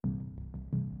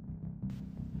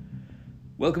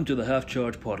Welcome to the Half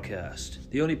Charge Podcast,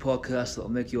 the only podcast that will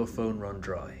make your phone run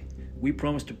dry. We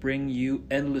promise to bring you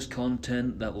endless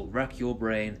content that will rack your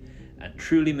brain and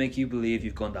truly make you believe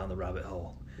you've gone down the rabbit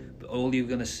hole. But all you're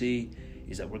going to see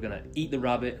is that we're going to eat the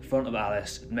rabbit in front of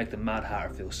Alice and make the Mad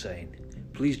Hatter feel sane.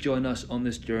 Please join us on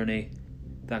this journey.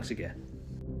 Thanks again.